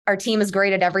Our team is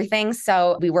great at everything.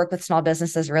 So we work with small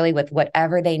businesses really with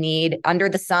whatever they need under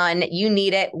the sun. You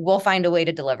need it, we'll find a way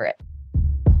to deliver it.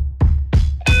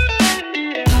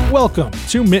 Welcome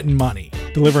to Mitten Money,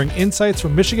 delivering insights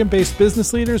from Michigan-based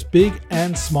business leaders, big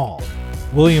and small.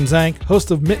 William Zank,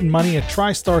 host of Mitten Money at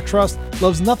TriStar Trust,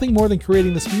 loves nothing more than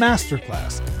creating this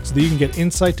masterclass so that you can get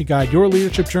insight to guide your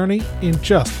leadership journey in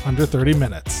just under 30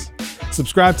 minutes.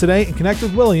 Subscribe today and connect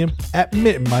with William at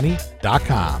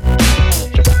mittenmoney.com.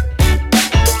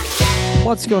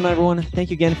 What's going on, everyone?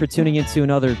 Thank you again for tuning into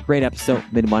another great episode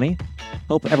of Mitten Money.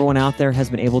 Hope everyone out there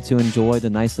has been able to enjoy the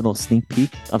nice little sneak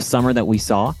peek of summer that we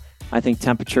saw. I think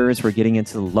temperatures were getting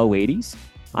into the low 80s.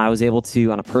 I was able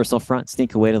to, on a personal front,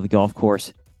 sneak away to the golf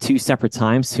course 2 separate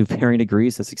times to varying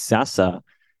degrees of success.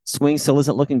 Swing still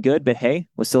isn't looking good, but hey,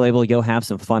 was still able to go have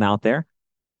some fun out there.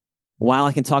 While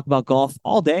I can talk about golf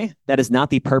all day, that is not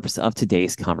the purpose of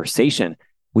today's conversation.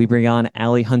 We bring on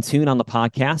Allie Huntoon on the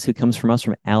podcast, who comes from us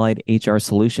from Allied HR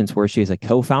Solutions, where she is a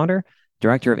co-founder,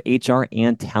 director of HR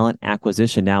and talent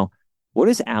acquisition. Now, what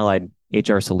is Allied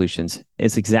HR Solutions?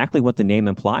 It's exactly what the name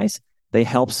implies. They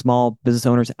help small business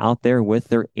owners out there with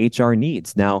their HR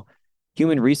needs. Now,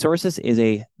 human resources is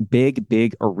a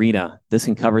big arena. This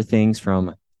can cover things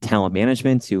from talent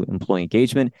management to employee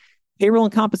engagement, payroll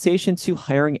and compensation to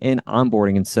hiring and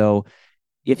onboarding. And so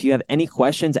if you have any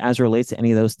questions as it relates to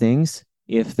any of those things,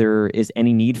 if there is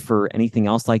any need for anything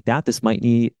else like that, this might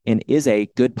need and is a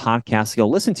good podcast to go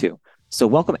listen to. So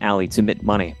welcome, Allie, to Mitten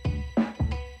Money.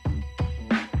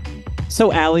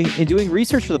 So, Allie, in doing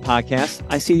research for the podcast,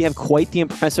 I see you have quite the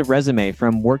impressive resume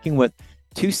from working with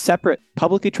 2 separate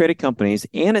publicly traded companies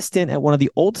and a stint at one of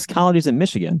the oldest colleges in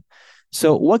Michigan.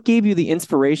 So what gave you the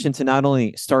inspiration to not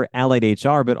only start Allied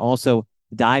HR, but also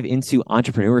dive into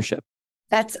entrepreneurship?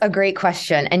 That's a great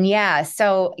question. And yeah,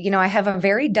 so, I have a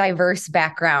very diverse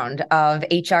background of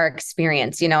HR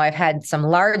experience. I've had some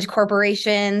large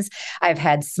corporations, I've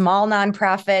had small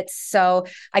nonprofits. So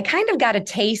I kind of got a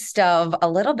taste of a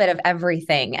little bit of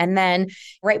everything. And then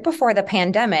right before the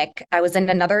pandemic, I was in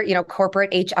another,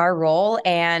 corporate HR role,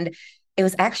 and it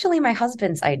was actually my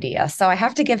husband's idea. So I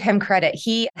have to give him credit.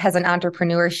 He has an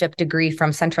entrepreneurship degree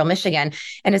from Central Michigan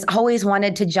and has always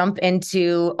wanted to jump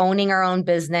into owning our own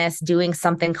business, doing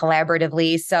something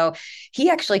collaboratively. So he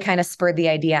actually kind of spurred the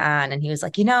idea on, and he was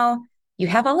like, you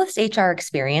have all this HR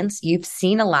experience. You've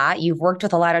seen a lot. You've worked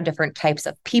with a lot of different types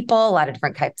of people, a lot of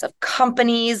different types of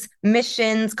companies,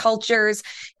 missions, cultures.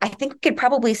 I think we could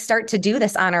probably start to do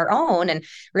this on our own and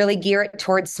really gear it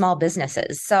towards small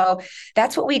businesses. So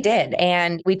that's what we did.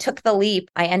 And we took the leap.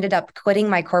 I ended up quitting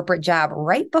my corporate job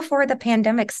right before the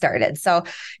pandemic started. So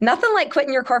nothing like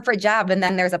quitting your corporate job and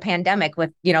then there's a pandemic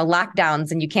with,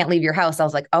 lockdowns and you can't leave your house. I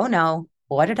was like, oh no,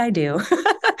 what did I do?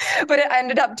 But it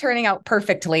ended up turning out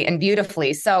perfectly and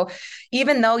beautifully. So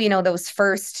even though, those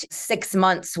first 6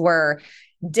 months were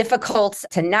difficult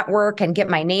to network and get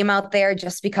my name out there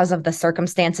just because of the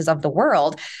circumstances of the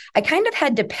world, I kind of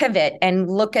had to pivot and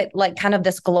look at kind of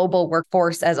this global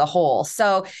workforce as a whole.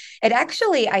 So it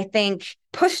actually, I think,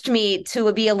 pushed me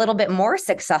to be a little bit more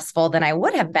successful than I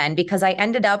would have been, because I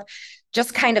ended up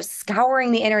just kind of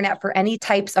scouring the internet for any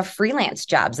types of freelance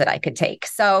jobs that I could take.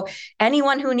 So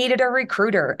anyone who needed a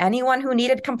recruiter, anyone who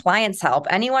needed compliance help,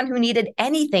 anyone who needed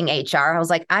anything HR, I was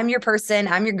like, I'm your person,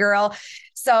 I'm your girl.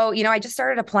 So, I just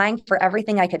started applying for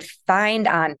everything I could find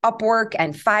on Upwork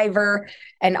and Fiverr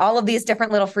and all of these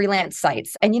different little freelance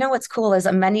sites. And what's cool is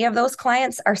many of those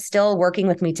clients are still working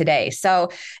with me today. So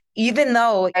even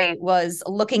though I was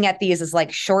looking at these as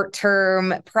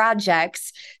short-term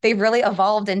projects, they've really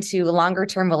evolved into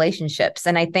longer-term relationships.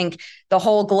 And I think the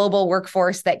whole global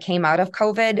workforce that came out of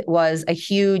COVID was a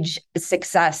huge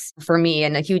success for me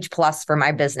and a huge plus for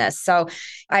my business. So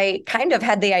I kind of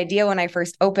had the idea when I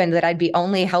first opened that I'd be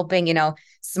only helping,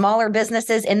 smaller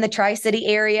businesses in the Tri-City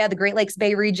area, the Great Lakes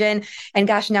Bay region. And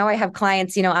gosh, now I have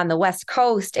clients, on the West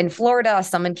Coast, in Florida,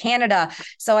 some in Canada.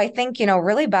 So I think,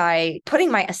 really by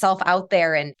putting myself out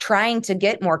there and trying to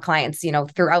get more clients,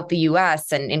 throughout the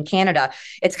US and in Canada,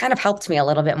 it's kind of helped me a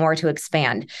little bit more to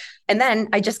expand. And then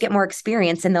I just get more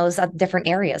experience in those different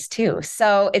areas too.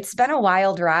 So it's been a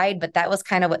wild ride, but that was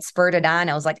kind of what spurred it on.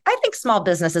 I was like, I think small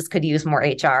businesses could use more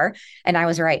HR. And I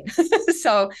was right.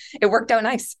 So it worked out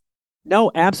nice.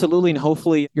 No, absolutely. And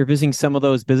hopefully you're visiting some of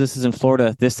those businesses in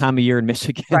Florida this time of year in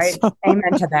Michigan. Right.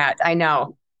 Amen to that. I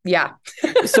know. Yeah.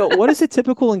 So what is a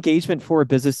typical engagement for a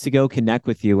business to go connect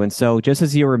with you? And so just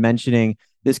as you were mentioning,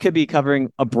 this could be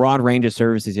covering a broad range of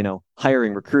services,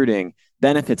 hiring, recruiting,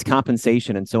 benefits,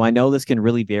 compensation. And so I know this can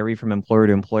really vary from employer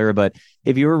to employer, but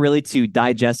if you were really to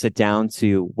digest it down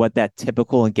to what that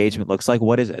typical engagement looks like,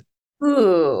 what is it?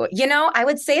 I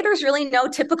would say there's really no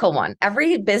typical one.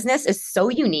 Every business is so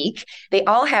unique. They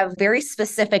all have very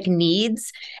specific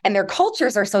needs and their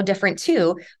cultures are so different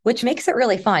too, which makes it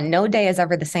really fun. No day is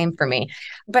ever the same for me.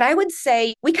 But I would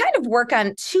say we kind of work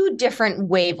on two different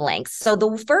wavelengths. So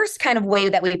the first kind of way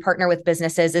that we partner with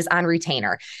businesses is on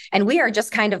retainer, and we are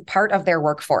just kind of part of their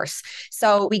workforce.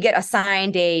 So we get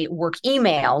assigned a work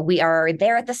email. We are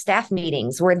there at the staff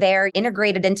meetings. We're there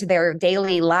integrated into their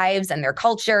daily lives and their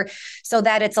culture, so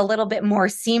that it's a little bit more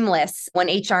seamless when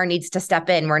HR needs to step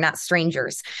in. We're not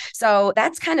strangers. So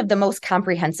that's kind of the most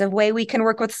comprehensive way we can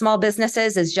work with small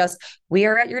businesses, is just we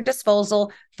are at your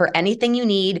disposal for anything you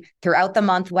need throughout the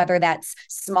month, whether that's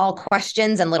small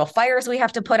questions and little fires we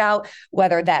have to put out,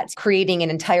 whether that's creating an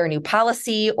entire new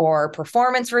policy or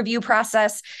performance review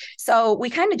process. So we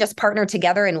kind of just partner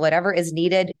together, and whatever is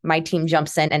needed, my team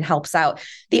jumps in and helps out.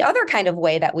 The other kind of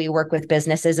way that we work with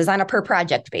businesses is on a per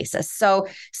project basis. So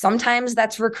sometimes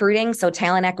that's recruiting. So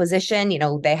talent acquisition,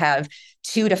 they have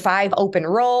 2 to 5 open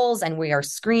roles, and we are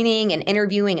screening and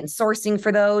interviewing and sourcing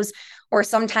for those. Or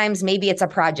sometimes maybe it's a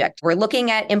project. We're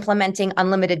looking at implementing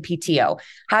unlimited PTO.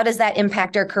 How does that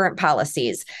impact our current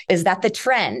policies? Is that the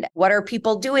trend? What are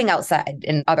people doing outside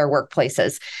in other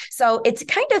workplaces? So it's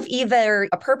kind of either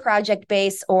a per project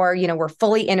base or, we're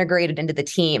fully integrated into the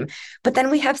team. But then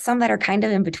we have some that are kind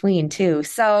of in between too.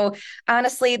 So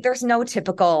honestly, there's no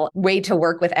typical way to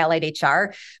work with Allied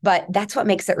HR, but that's what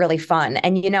makes it really fun.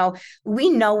 And, we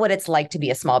know what it's like to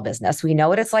be a small business. We know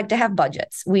what it's like to have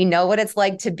budgets. We know what it's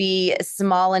like to be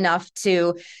small enough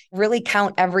to really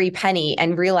count every penny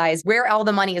and realize where all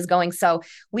the money is going. So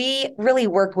we really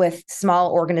work with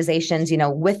small organizations,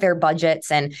 with their budgets,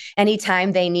 and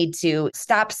anytime they need to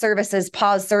stop services,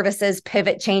 pause services,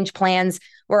 pivot, change plans,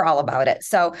 we're all about it.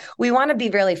 So we want to be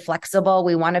really flexible.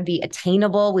 We want to be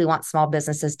attainable. We want small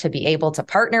businesses to be able to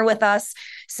partner with us.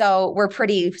 So we're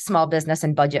pretty small business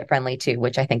and budget friendly too,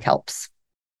 which I think helps.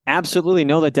 Absolutely.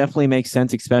 No, that definitely makes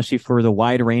sense, especially for the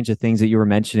wide range of things that you were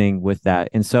mentioning with that.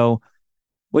 And so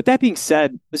with that being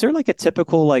said, is there like a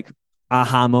typical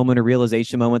aha moment or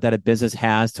realization moment that a business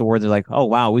has towards like, oh,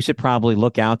 wow, we should probably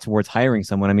look out towards hiring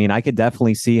someone? I mean, I could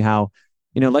definitely see how,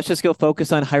 let's just go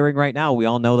focus on hiring right now. We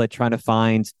all know that trying to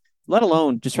find, let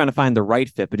alone just trying to find the right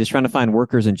fit, but just trying to find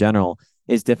workers in general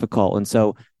is difficult. And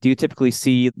so do you typically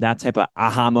see that type of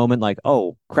aha moment like,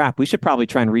 oh, crap, we should probably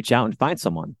try and reach out and find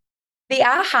someone? The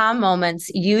aha moments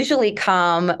usually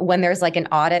come when there's like an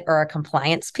audit or a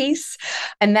compliance piece.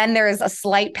 And then there's a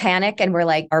slight panic and we're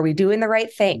like, are we doing the right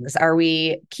things? Are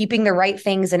we keeping the right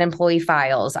things in employee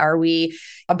files? Are we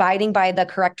abiding by the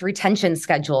correct retention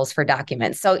schedules for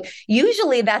documents? So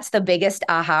usually that's the biggest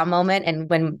aha moment. And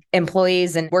when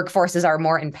employees and workforces are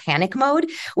more in panic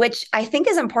mode, which I think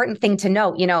is an important thing to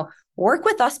note, work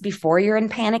with us before you're in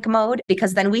panic mode,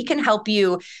 because then we can help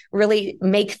you really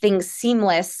make things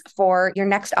seamless for your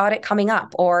next audit coming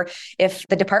up, or if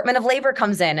the Department of Labor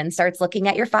comes in and starts looking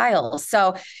at your files.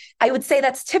 So I would say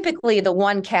that's typically the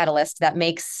one catalyst that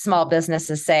makes small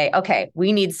businesses say, okay,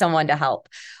 we need someone to help.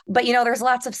 But, there's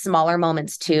lots of smaller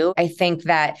moments too. I think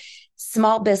that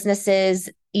small businesses,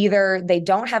 either they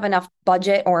don't have enough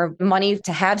budget or money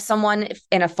to have someone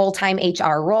in a full-time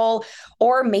HR role,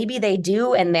 or maybe they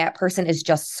do and that person is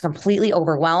just completely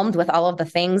overwhelmed with all of the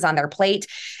things on their plate.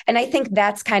 And I think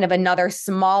that's kind of another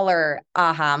smaller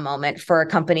aha moment for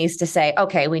companies to say,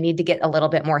 okay, we need to get a little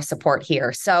bit more support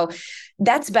here. So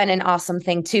that's been an awesome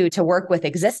thing too, to work with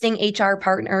existing HR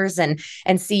partners and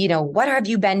see, what have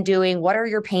you been doing? What are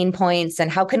your pain points?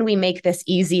 And how can we make this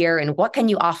easier? And what can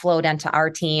you offload onto our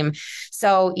team?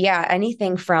 So yeah,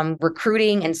 anything from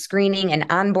recruiting and screening and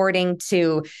onboarding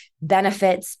to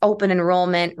benefits, open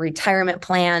enrollment, retirement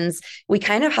plans, we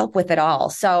kind of help with it all.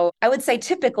 So I would say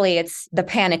typically it's the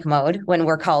panic mode when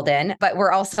we're called in, but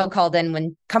we're also called in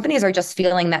when companies are just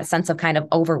feeling that sense of kind of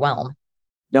overwhelm.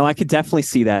 No, I could definitely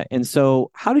see that. And so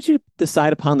how did you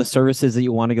decide upon the services that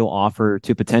you want to go offer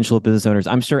to potential business owners?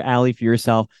 I'm sure, Allie, for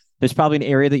yourself, there's probably an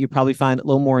area that you probably find a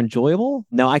little more enjoyable.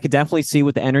 No, I could definitely see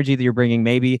with the energy that you're bringing,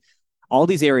 maybe all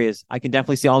these areas, I can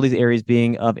definitely see all these areas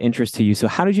being of interest to you. So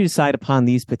how did you decide upon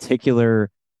these particular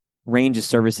range of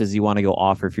services you want to go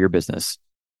offer for your business?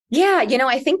 Yeah,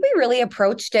 I think we really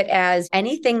approached it as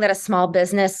anything that a small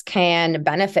business can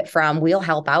benefit from, we'll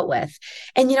help out with.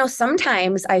 And,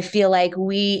 sometimes I feel like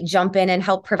we jump in and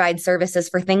help provide services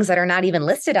for things that are not even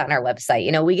listed on our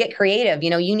website. We get creative.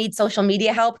 You need social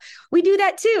media help. We do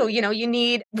that too. You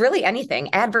need really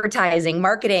anything, advertising,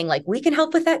 marketing, like we can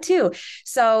help with that too.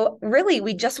 So really,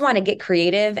 we just want to get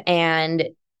creative and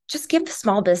just give the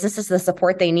small businesses the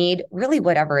support they need, really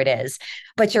whatever it is.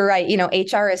 But you're right,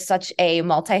 HR is such a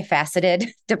multifaceted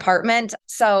department.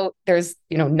 So there's,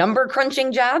 number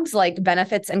crunching jobs like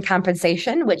benefits and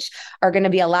compensation, which are going to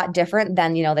be a lot different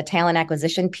than, the talent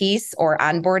acquisition piece or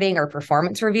onboarding or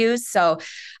performance reviews. So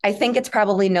I think it's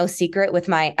probably no secret with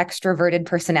my extroverted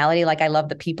personality. Like I love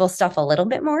the people stuff a little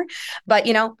bit more, but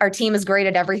our team is great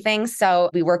at everything. So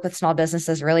we work with small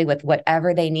businesses really with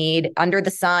whatever they need under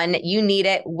the sun. You need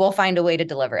it. We'll find a way to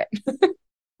deliver it.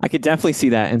 I could definitely see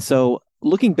that. And so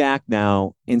looking back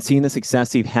now and seeing the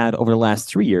success you've had over the last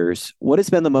 3 years, what has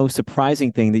been the most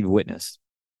surprising thing that you've witnessed?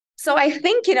 So I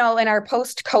think, in our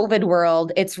post-COVID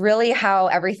world, it's really how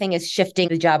everything is shifting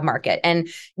the job market. And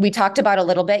we talked about a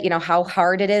little bit, how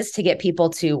hard it is to get people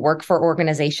to work for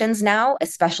organizations now,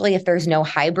 especially if there's no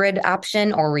hybrid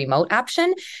option or remote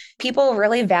option. People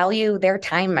really value their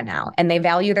time now and they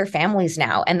value their families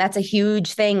now. And that's a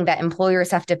huge thing that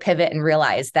employers have to pivot and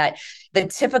realize that the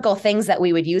typical things that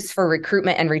we would use for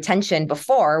recruitment and retention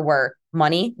before were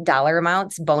money, dollar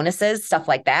amounts, bonuses, stuff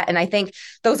like that. And I think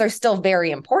those are still very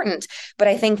important. But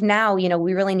I think now,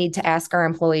 we really need to ask our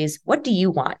employees, what do you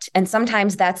want? And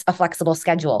sometimes that's a flexible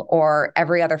schedule or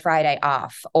every other Friday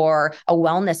off or a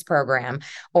wellness program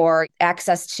or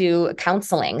access to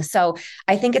counseling. So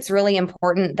I think it's really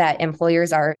important that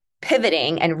employers are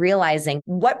pivoting and realizing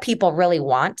what people really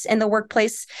want in the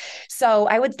workplace. So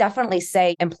I would definitely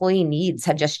say employee needs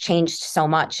have just changed so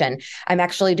much. And I'm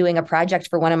actually doing a project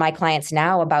for one of my clients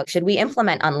now about should we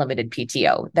implement unlimited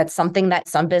PTO? That's something that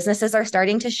some businesses are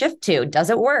starting to shift to.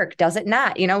 Does it work? Does it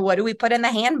not? What do we put in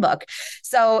the handbook?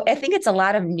 So I think it's a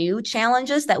lot of new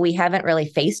challenges that we haven't really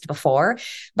faced before.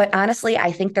 But honestly,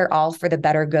 I think they're all for the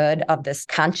better good of this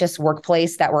conscious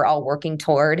workplace that we're all working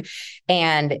toward.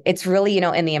 And it's really,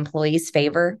 in the employees'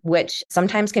 favor, which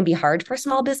sometimes can be hard for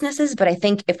small businesses. But I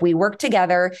think if we work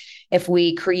together, if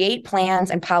we create plans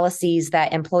and policies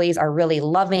that employees are really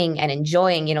loving and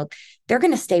enjoying, they're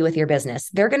going to stay with your business.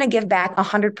 They're going to give back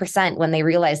 100% when they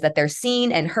realize that they're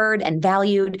seen and heard and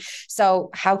valued.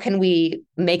 So how can we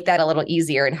make that a little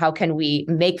easier? And how can we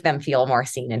make them feel more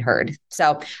seen and heard?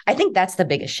 So I think that's the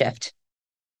biggest shift.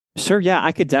 Sure. Yeah,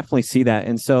 I could definitely see that.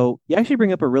 And so you actually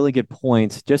bring up a really good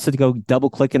point, just to go double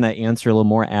click in that answer a little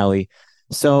more, Allie.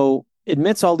 So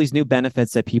amidst all these new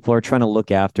benefits that people are trying to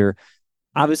look after,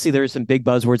 obviously there's some big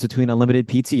buzzwords between unlimited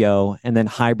PTO and then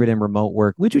hybrid and remote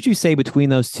work. Which would you say between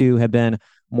those two have been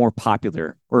more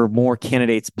popular or more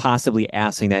candidates possibly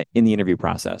asking that in the interview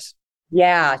process?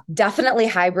 Yeah, definitely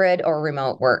hybrid or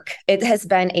remote work. It has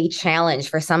been a challenge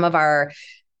for some of our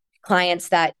clients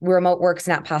that remote work's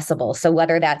not possible. So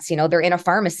whether that's, they're in a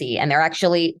pharmacy and they're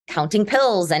actually counting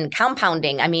pills and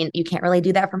compounding. I mean, you can't really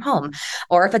do that from home.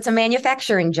 Or if it's a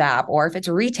manufacturing job or if it's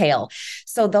retail.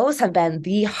 So those have been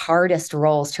the hardest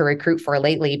roles to recruit for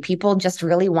lately. People just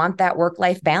really want that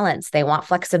work-life balance. They want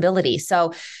flexibility.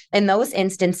 So in those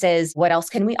instances, what else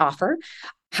can we offer?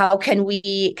 How can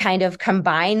we kind of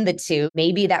combine the two?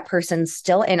 Maybe that person's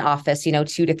still in office, 2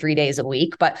 to 3 days a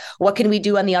week, but what can we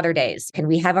do on the other days? Can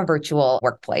we have a virtual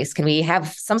workplace? Can we have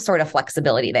some sort of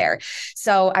flexibility there?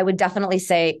 So I would definitely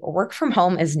say work from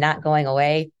home is not going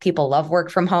away. People love work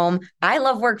from home. I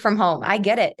love work from home. I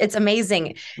get it. It's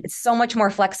amazing. It's so much more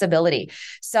flexibility.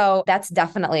 So that's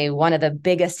definitely one of the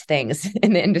biggest things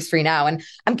in the industry now. And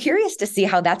I'm curious to see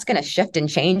how that's going to shift and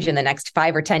change in the next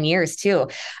 5 or 10 years too.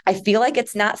 I feel like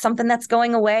it's not something that's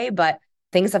going away, but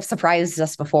things have surprised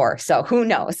us before. So who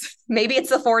knows? Maybe it's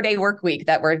the 4-day work week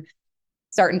that we're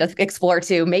starting to explore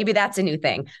too. Maybe that's a new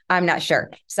thing. I'm not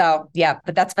sure. So yeah,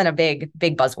 but that's been a big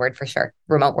buzzword for sure.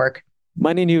 Remote work.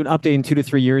 Might need you an update in 2 to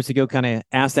 3 years ago, kind of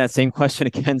asked that same question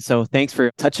again. So thanks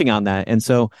for touching on that. And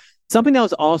so something that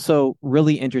was also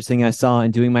really interesting I saw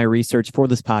in doing my research for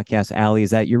this podcast, Allie,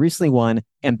 is that you recently won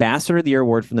Ambassador of the Year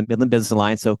Award from the Midland Business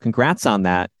Alliance. So congrats on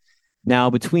that.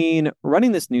 Now, between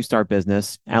running this new start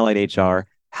business, Allied HR,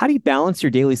 how do you balance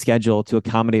your daily schedule to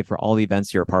accommodate for all the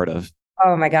events you're a part of?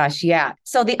 Oh my gosh, yeah.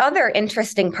 So the other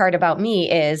interesting part about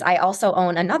me is I also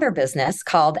own another business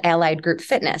called Allied Group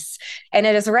Fitness, and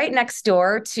it is right next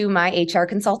door to my HR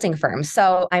consulting firm.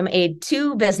 So I'm a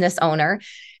 2 business owner.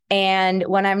 And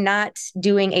when I'm not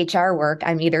doing HR work,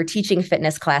 I'm either teaching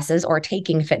fitness classes or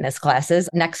taking fitness classes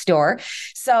next door.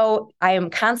 So I am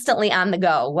constantly on the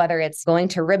go, whether it's going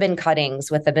to ribbon cuttings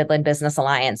with the Midland Business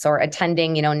Alliance or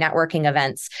attending, networking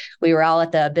events. We were all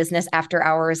at the business after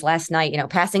hours last night,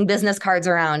 passing business cards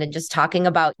around and just talking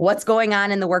about what's going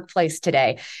on in the workplace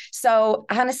today. So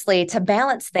honestly, to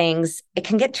balance things, it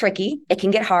can get tricky. It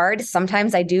can get hard.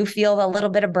 Sometimes I do feel a little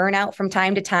bit of burnout from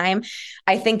time to time.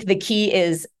 I think the key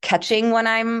is catching when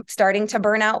I'm starting to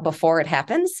burn out before it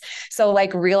happens. So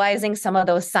like realizing some of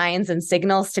those signs and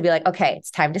signals to be like, okay,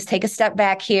 it's time to take a step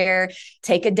back here,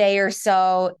 take a day or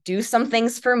so, do some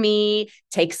things for me,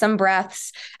 take some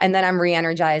breaths, and then I'm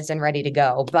re-energized and ready to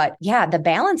go. But yeah, the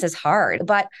balance is hard,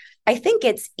 but I think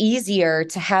it's easier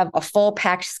to have a full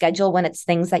packed schedule when it's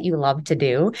things that you love to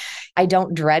do. I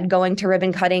don't dread going to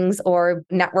ribbon cuttings or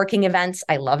networking events.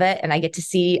 I love it. And I get to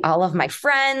see all of my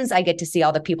friends. I get to see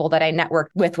all the people that I networked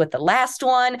with the last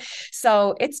one.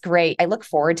 So it's great. I look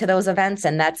forward to those events.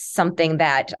 And that's something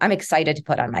that I'm excited to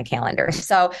put on my calendar.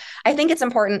 So I think it's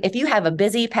important if you have a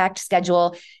busy, packed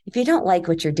schedule, if you don't like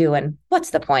what you're doing, what's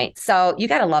the point? So you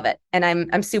got to love it. And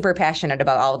I'm super passionate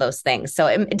about all of those things. So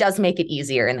it does make it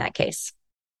easier in that case.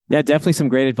 Yeah, definitely some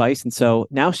great advice. And so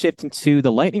now shifting to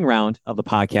the lightning round of the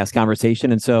podcast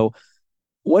conversation. And so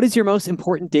what is your most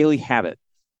important daily habit?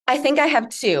 I think I have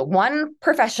two, one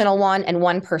professional one and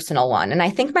one personal one. And I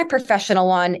think my professional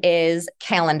one is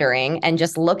calendaring and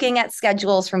just looking at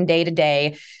schedules from day to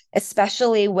day,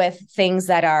 especially with things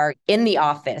that are in the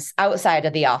office, outside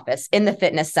of the office, in the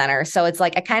fitness center. So it's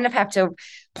like I kind of have to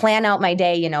plan out my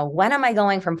day. When am I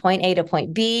going from point A to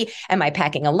point B? Am I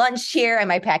packing a lunch here?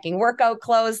 Am I packing workout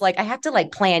clothes? Like I have to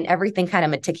plan everything kind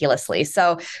of meticulously.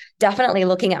 So definitely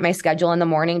looking at my schedule in the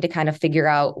morning to kind of figure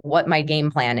out what my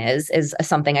game plan is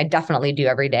something I definitely do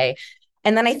every day.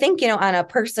 And then I think, on a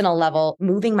personal level,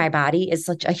 moving my body is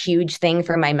such a huge thing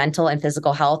for my mental and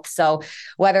physical health. So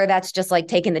whether that's just like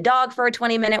taking the dog for a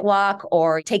 20-minute walk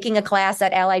or taking a class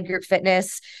at Allied Group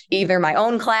Fitness, either my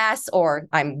own class or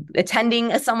I'm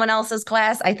attending someone else's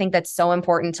class, I think that's so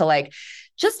important to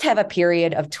just have a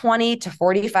period of 20 to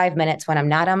 45 minutes when I'm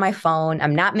not on my phone.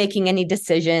 I'm not making any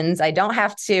decisions. I don't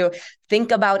have to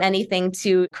think about anything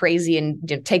too crazy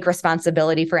and take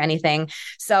responsibility for anything.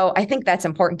 So I think that's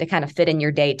important to kind of fit in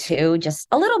your day too. Just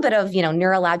a little bit of,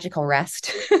 neurological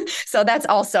rest. So that's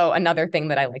also another thing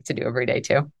that I like to do every day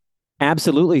too.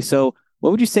 Absolutely. So what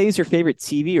would you say is your favorite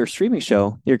TV or streaming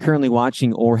show you're currently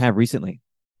watching or have recently?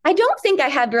 I don't think I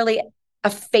had really a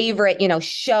favorite,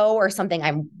 show or something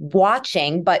I'm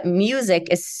watching, but music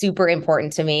is super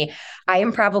important to me. I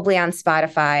am probably on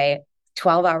Spotify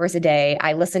 12 hours a day.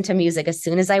 I listen to music as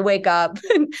soon as I wake up,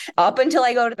 up until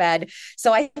I go to bed.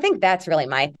 So I think that's really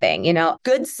my thing,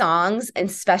 good songs, and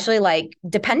especially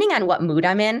depending on what mood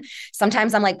I'm in.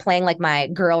 Sometimes I'm playing my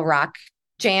girl rock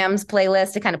jams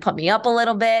playlist to kind of pump me up a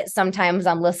little bit. Sometimes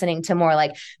I'm listening to more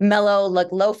mellow,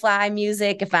 lo-fi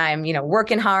music if I'm,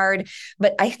 working hard.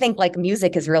 But I think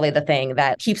music is really the thing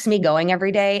that keeps me going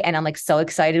every day. And I'm so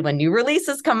excited when new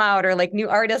releases come out or new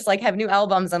artists have new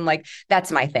albums. I'm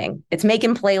that's my thing. It's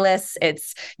making playlists.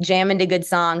 It's jamming to good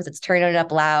songs. It's turning it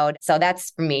up loud. So that's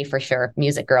for me for sure.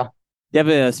 Music girl. Do you have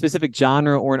a specific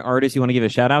genre or an artist you want to give a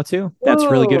shout out to? That's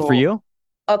really good for you.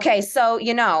 Okay, so,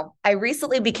 I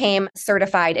recently became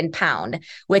certified in Pound,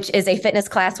 which is a fitness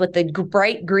class with the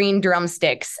bright green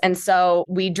drumsticks. And so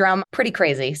we drum pretty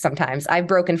crazy sometimes. I've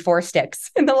broken 4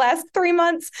 sticks in the last 3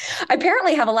 months. I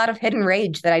apparently have a lot of hidden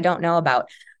rage that I don't know about.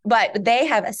 But they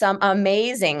have some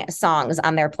amazing songs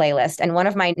on their playlist. And one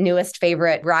of my newest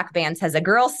favorite rock bands has a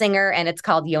girl singer, and it's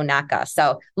called Yonaka.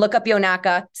 So look up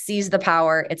Yonaka, Seize the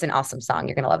Power. It's an awesome song.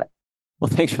 You're going to love it. Well,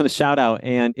 thanks for the shout out.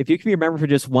 And if you can be remembered for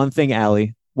just one thing,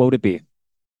 Allie, what would it be?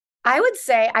 I would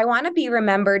say I want to be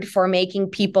remembered for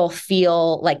making people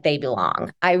feel like they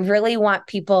belong. I really want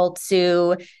people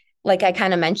to, like I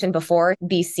kind of mentioned before,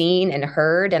 be seen and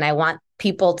heard. And I want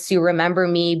people to remember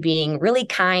me being really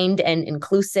kind and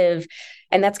inclusive.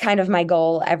 And that's kind of my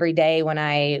goal every day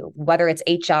whether it's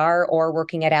HR or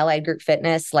working at Allied Group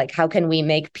Fitness, how can we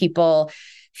make people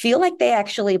feel like they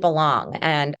actually belong?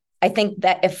 And I think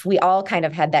that if we all kind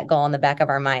of had that goal in the back of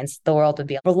our minds, the world would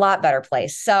be a lot better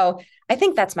place. So I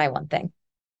think that's my one thing.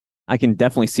 I can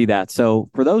definitely see that. So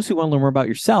for those who want to learn more about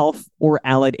yourself or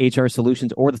Allied HR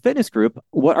Solutions or the fitness group,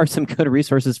 what are some good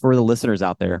resources for the listeners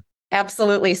out there?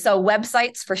 Absolutely. So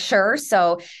websites for sure.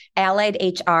 So Allied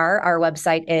HR, our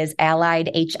website is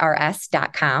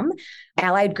alliedhrs.com.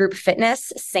 Allied Group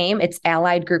Fitness, same. It's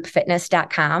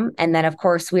alliedgroupfitness.com. And then, of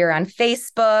course, we are on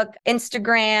Facebook,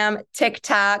 Instagram,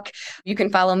 TikTok. You can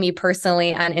follow me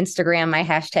personally on Instagram. My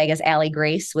hashtag is Allie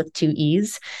Grace with 2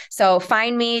 E's. So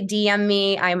find me, DM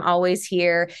me. I'm always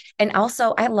here. And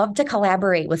also, I love to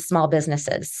collaborate with small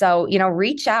businesses. So,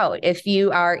 reach out if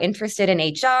you are interested in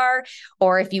HR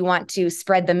or if you want to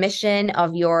spread the mission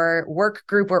of your work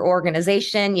group or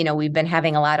organization. We've been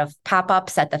having a lot of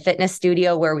pop-ups at the fitness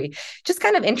studio where we just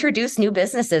kind of introduce new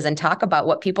businesses and talk about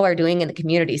what people are doing in the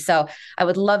community. So I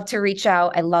would love to reach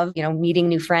out. I love, meeting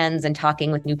new friends and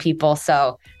talking with new people.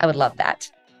 So I would love that.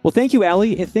 Well, thank you,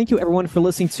 Allie, and thank you, everyone, for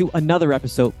listening to another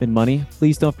episode of Mint Money.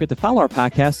 Please don't forget to follow our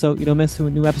podcast so you don't miss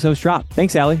when new episodes drop.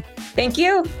 Thanks, Allie. Thank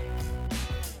you.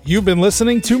 You've been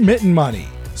listening to Mitten Money,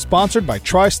 sponsored by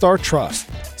TriStar Trust.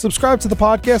 Subscribe to the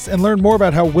podcast and learn more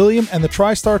about how William and the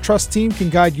TriStar Trust team can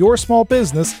guide your small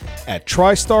business at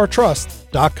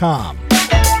tristartrust.com.